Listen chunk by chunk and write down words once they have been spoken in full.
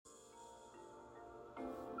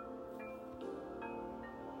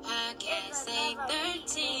Podcast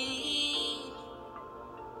 813.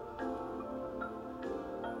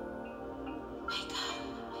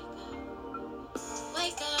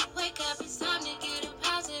 Wake up, it's time to get a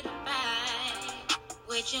positive vibe.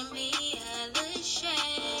 With your Mia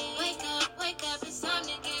Lachey. Wake up, it's time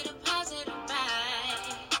to get a positive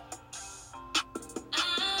vibe.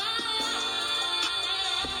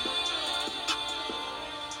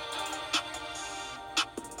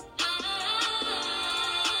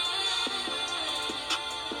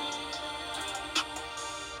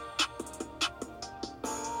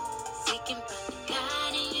 Seeking from the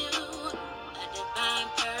God in you, a divine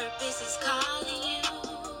purpose is calling you.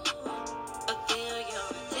 Fulfill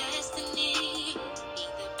your destiny, be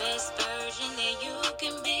the best version that you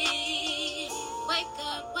can be. Wake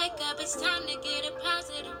up, it's time to get a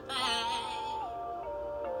positive vibe.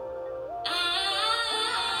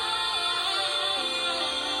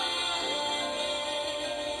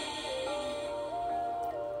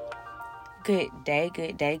 Good day,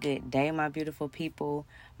 my beautiful people,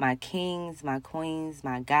 my kings, my queens,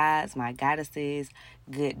 my gods, my goddesses.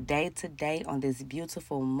 Good day today on this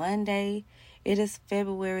beautiful Monday. It is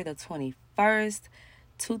February the 21st,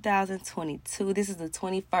 2022. This is the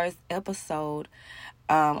 21st episode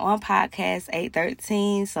on podcast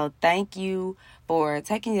 813. So thank you for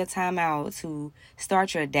taking your time out to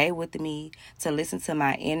start your day with me, to listen to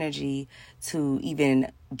my energy, to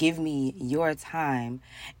even give me your time,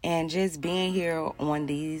 and just being here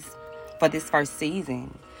for this first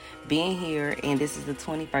season, being here. And this is the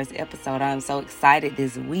 21st episode. I'm so excited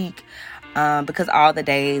this week because all the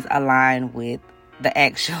days align with the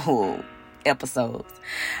actual episodes.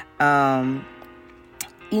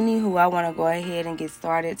 Anywho, I want to go ahead and get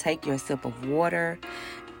started. Take your sip of water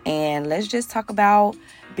and let's just talk about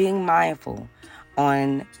being mindful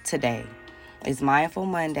on today. It's Mindful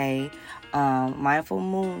Monday, Mindful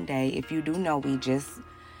Moon Day. If you do know, we're just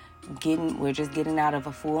getting out of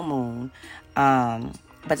a full moon.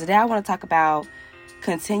 But today I want to talk about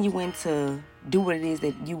continuing to do what it is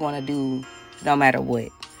that you want to do no matter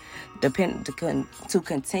what. To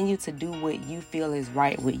continue to do what you feel is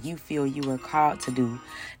right, what you feel you are called to do,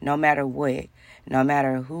 no matter what, no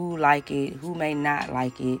matter who like it, who may not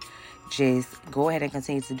like it. Just go ahead and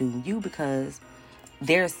continue to do you, because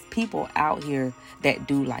there's people out here that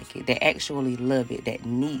do like it, that actually love it, that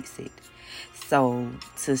needs it. So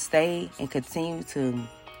to stay and continue to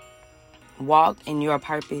walk in your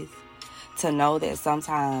purpose, to know that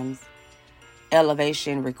sometimes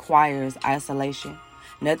elevation requires isolation.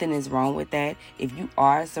 Nothing is wrong with that. If you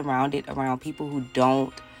are surrounded around people who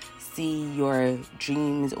don't see your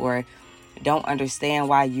dreams or don't understand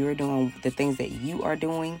why you're doing the things that you are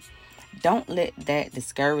doing, don't let that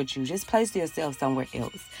discourage you. Just place yourself somewhere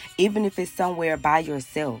else, even if it's somewhere by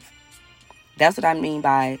yourself. That's what I mean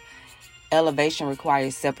by elevation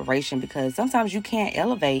requires separation, because sometimes you can't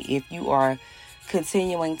elevate if you are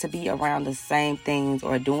continuing to be around the same things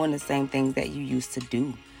or doing the same things that you used to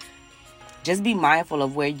do. Just be mindful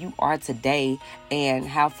of where you are today and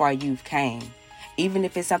how far you've came. Even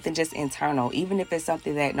if it's something just internal, even if it's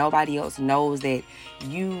something that nobody else knows that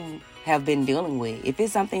you have been dealing with. If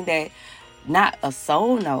it's something that not a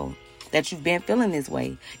soul knows that you've been feeling this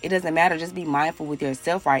way, it doesn't matter. Just be mindful with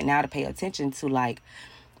yourself right now to pay attention to,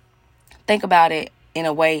 think about it in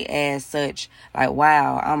a way as such,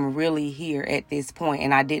 wow, I'm really here at this point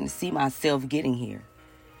and I didn't see myself getting here.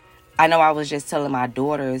 I know I was just telling my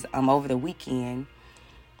daughters over the weekend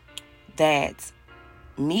that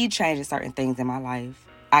me changing certain things in my life,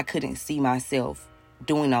 I couldn't see myself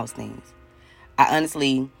doing those things. I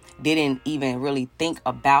honestly didn't even really think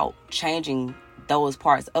about changing those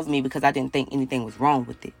parts of me because I didn't think anything was wrong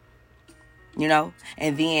with it.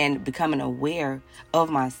 And then becoming aware of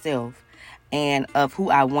myself and of who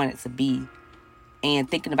I wanted to be and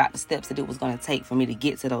thinking about the steps that it was going to take for me to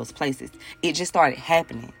get to those places. It just started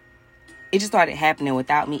happening. It just started happening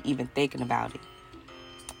without me even thinking about it.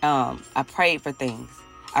 I prayed for things.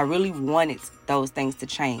 I really wanted those things to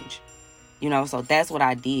change. So that's what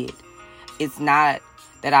I did. It's not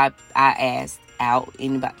that I asked out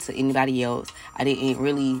to anybody else. I didn't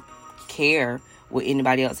really care what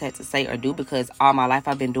anybody else had to say or do, because all my life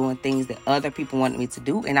I've been doing things that other people wanted me to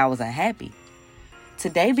do and I was unhappy.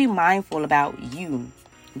 Today, be mindful about you.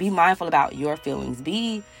 Be mindful about your feelings.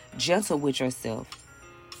 Be gentle with yourself.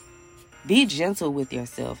 Be gentle with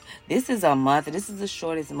yourself. This is a month. This is the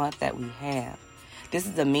shortest month that we have. This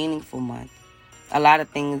is a meaningful month. A lot of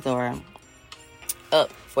things are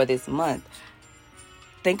up for this month.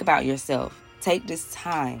 Think about yourself. Take this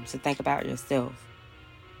time to think about yourself.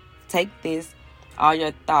 Take all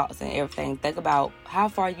your thoughts and everything. Think about how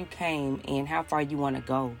far you came and how far you want to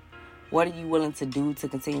go. What are you willing to do to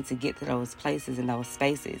continue to get to those places and those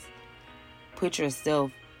spaces? Put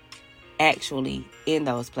yourself actually in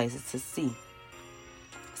those places to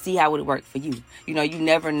see how it would work for you. You know, you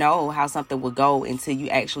never know how something will go until you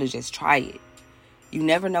actually just try it. You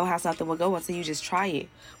never know how something will go until you just try it.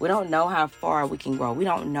 We don't know how far we can grow. We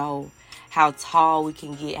don't know how tall we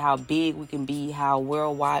can get, how big we can be, how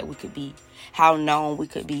worldwide we could be, how known we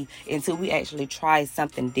could be until we actually try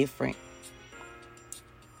something different.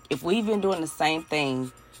 If we've been doing the same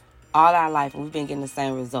thing all our life and we've been getting the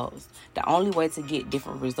same results, the only way to get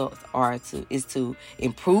different results is to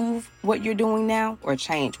improve what you're doing now or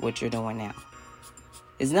change what you're doing now.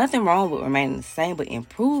 There's nothing wrong with remaining the same, but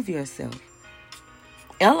improve yourself.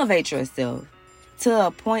 Elevate yourself to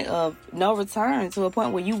a point of no return, to a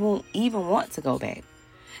point where you won't even want to go back.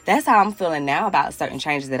 That's how I'm feeling now about certain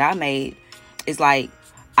changes that I made. It's like,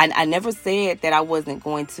 I never said that I wasn't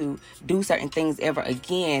going to do certain things ever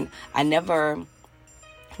again. I never,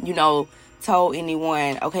 told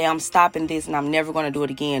anyone, okay, I'm stopping this and I'm never going to do it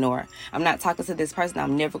again. Or I'm not talking to this person,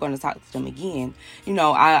 I'm never going to talk to them again.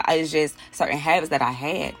 It's just certain habits that I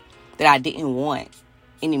had that I didn't want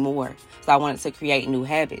anymore. So I wanted to create new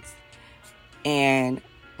habits. And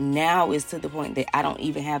now it's to the point that I don't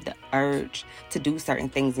even have the urge to do certain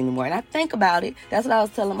things anymore. And I think about it. That's what I was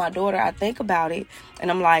telling my daughter. I think about it and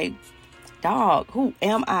I'm like, dog, who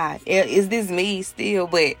am I? Is this me still?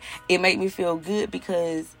 But it made me feel good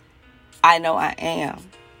because I know I am.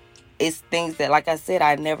 It's things that, like I said,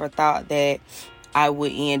 I never thought that I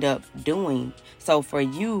would end up doing. So for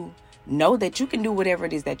you, know that you can do whatever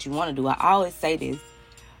it is that you want to do. I always say this,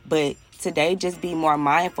 but today just be more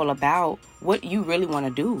mindful about what you really want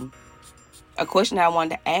to do. A question I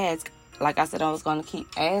wanted to ask, like I said, I was going to keep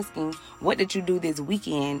asking, what did you do this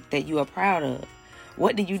weekend that you are proud of?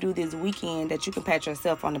 What did you do this weekend that you can pat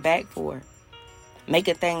yourself on the back for?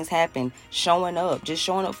 Making things happen, showing up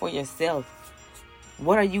for yourself.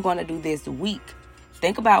 What are you going to do this week?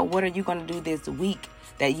 Think about what are you going to do this week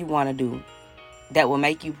that you want to do that will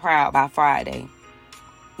make you proud by Friday.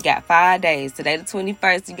 You got 5 days. Today the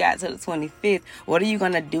 21st, you got to the 25th. What are you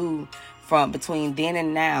going to do from between then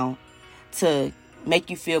and now to make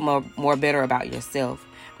you feel more better about yourself?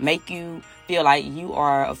 Make you feel like you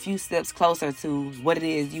are a few steps closer to what it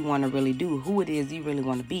is you want to really do, who it is you really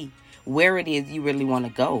want to be, where it is you really want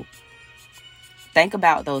to go. Think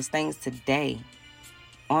about those things today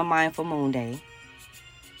on Mindful Moon Day,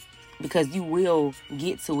 because you will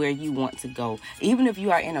get to where you want to go. Even if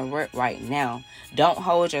you are in a rut right now, don't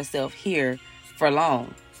hold yourself here for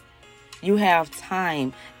long. You have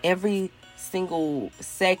time. Every single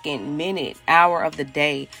second, minute, hour of the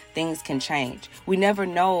day, things can change. We never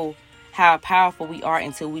know how powerful we are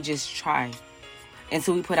until we just try.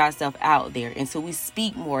 Until we put ourselves out there, until we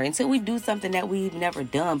speak more, until we do something that we've never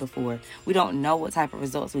done before. We don't know what type of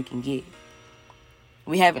results we can get.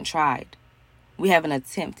 We haven't tried. We haven't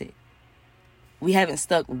attempted. We haven't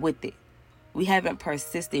stuck with it. We haven't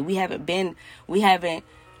persisted. We haven't been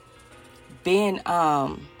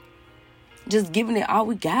just giving it all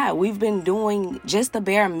we got. We've been doing just the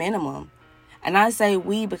bare minimum. And I say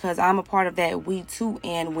we because I'm a part of that we too.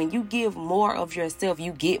 And when you give more of yourself,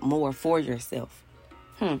 you get more for yourself.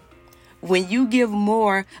 When you give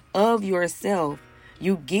more of yourself,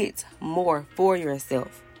 you get more for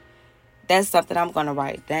yourself. That's something I'm going to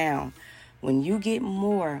write down. When you give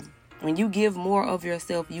more of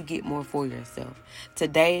yourself, you get more for yourself.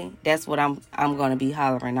 Today, that's what I'm going to be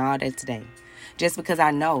hollering all day today. Just because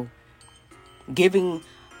I know giving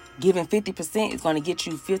 50% is going to get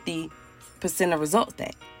you 50% of results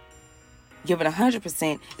back. Giving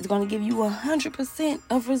 100% is going to give you 100%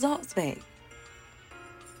 of results back.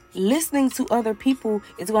 Listening to other people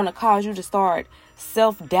is going to cause you to start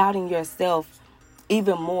self-doubting yourself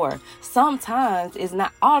even more. Sometimes, it's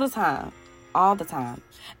not all the time.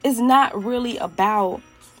 It's not really about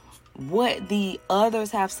what the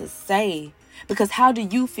others have to say, because how do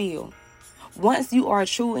you feel? Once you are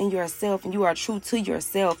true in yourself and you are true to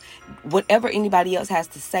yourself, whatever anybody else has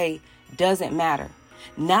to say doesn't matter.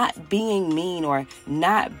 Not being mean or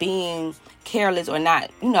not being careless or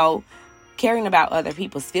not, caring about other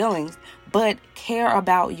people's feelings, but care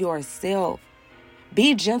about yourself.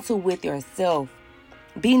 Be gentle with yourself.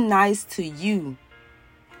 Be nice to you.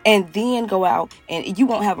 And then go out and you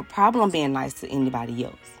won't have a problem being nice to anybody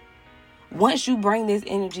else. Once you bring this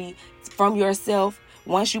energy from yourself,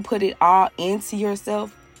 once you put it all into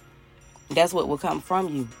yourself, that's what will come from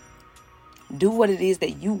you. Do what it is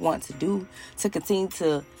that you want to do to continue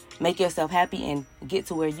to make yourself happy and get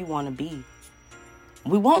to where you want to be.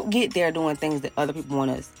 We won't get there doing things that other people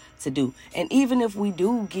want us to do. And even if we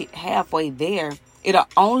do get halfway there, it'll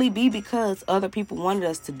only be because other people wanted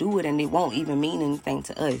us to do it, and it won't even mean anything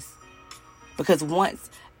to us. Because once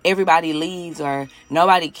everybody leaves or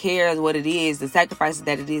nobody cares what it is, the sacrifices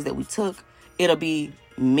that it is that we took, it'll be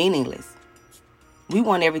meaningless. We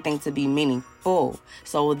want everything to be meaningful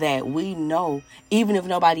so that we know, even if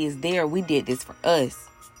nobody is there, we did this for us.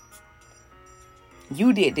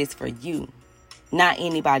 You did this for you, not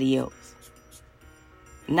anybody else.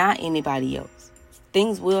 Not anybody else.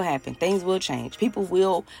 Things will happen. Things will change. People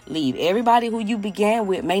will leave. Everybody who you began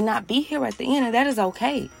with may not be here at the end, and that is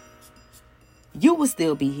okay. You will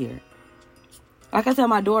still be here. Like I tell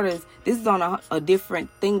my daughters, this is on a different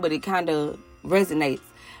thing, but it kind of resonates.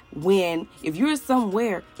 If you're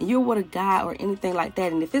somewhere and you're with a guy or anything like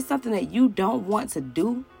that, and if it's something that you don't want to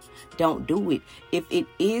do, don't do it. If it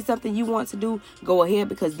is something you want to do, go ahead,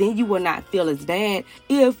 because then you will not feel as bad.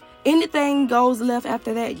 If anything goes left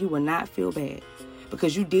after that, you will not feel bad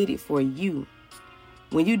because you did it for you.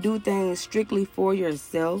 When you do things strictly for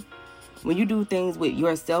yourself, when you do things with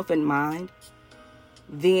yourself in mind,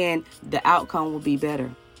 then the outcome will be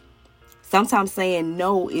better. Sometimes saying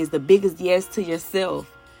no is the biggest yes to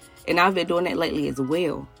yourself. And I've been doing that lately as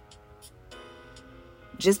well.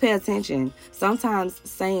 Just pay attention. Sometimes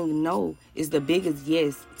saying no is the biggest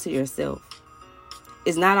yes to yourself.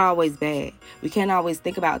 It's not always bad. We can't always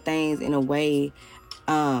think about things in a way,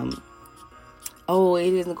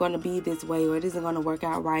 it isn't going to be this way, or it isn't going to work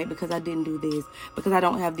out right because I didn't do this, because I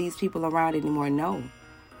don't have these people around anymore. No.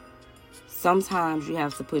 Sometimes you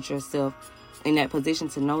have to put yourself in that position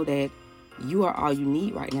to know that you are all you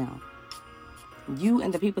need right now. You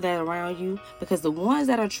and the people that are around you, because the ones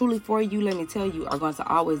that are truly for you, let me tell you, are going to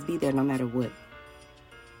always be there no matter what.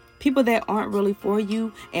 People that aren't really for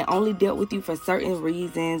you and only dealt with you for certain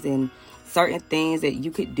reasons and certain things that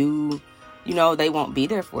you could do, they won't be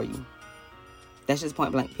there for you. That's just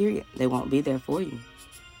point blank, period. They won't be there for you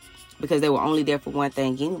because they were only there for one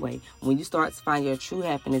thing anyway. When you start to find your true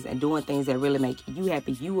happiness and doing things that really make you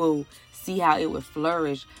happy, you will see how it would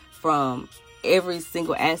flourish from every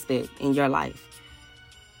single aspect in your life.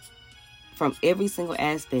 From every single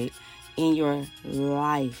aspect in your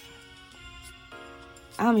life.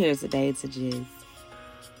 I'm here today to just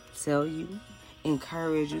tell you,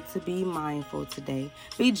 encourage you to be mindful today.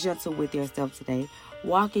 Be gentle with yourself today.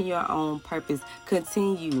 Walk in your own purpose.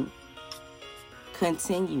 Continue.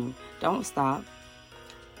 Don't stop.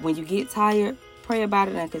 When you get tired, pray about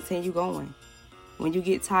it and continue going. When you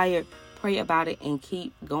get tired, pray about it and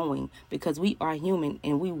keep going. Because we are human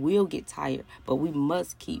and we will get tired, but we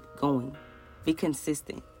must keep going. Be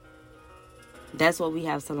consistent. That's what we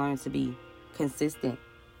have to learn to be. Consistent.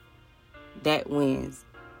 That wins.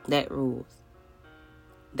 That rules.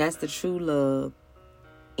 That's the true love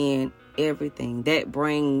in everything. That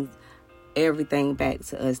brings everything back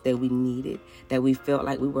to us that we needed, that we felt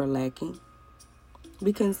like we were lacking.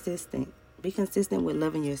 Be consistent. Be consistent with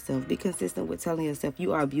loving yourself. Be consistent with telling yourself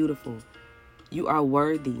you are beautiful. You are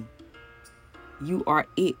worthy. You are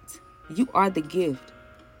it. You are the gift.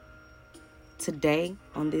 Today,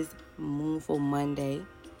 on this Moonful Monday,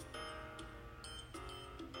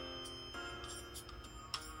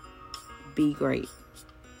 be great.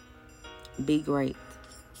 Be great.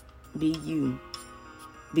 Be you.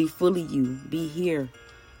 Be fully you. Be here.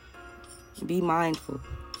 Be mindful.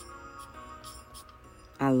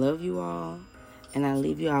 I love you all, and I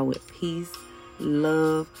leave you all with peace,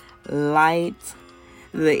 love, light,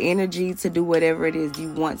 the energy to do whatever it is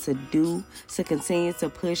you want to do, to continue to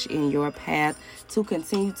push in your path, to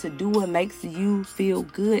continue to do what makes you feel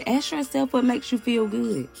good. Ask yourself what makes you feel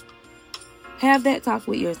good. Have that talk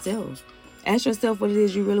with yourself. Ask yourself what it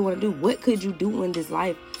is you really want to do. What could you do in this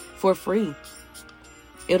life for free?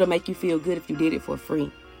 It'll make you feel good if you did it for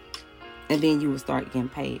free. And then you will start getting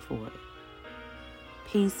paid for it.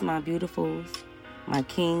 Peace, my beautifuls, my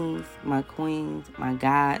kings, my queens, my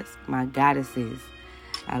gods, my goddesses.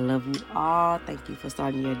 I love you all. Thank you for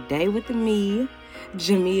starting your day with me,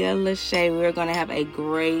 Jamia Lachey. We're going to have a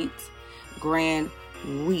great, grand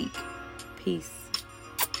week. Peace.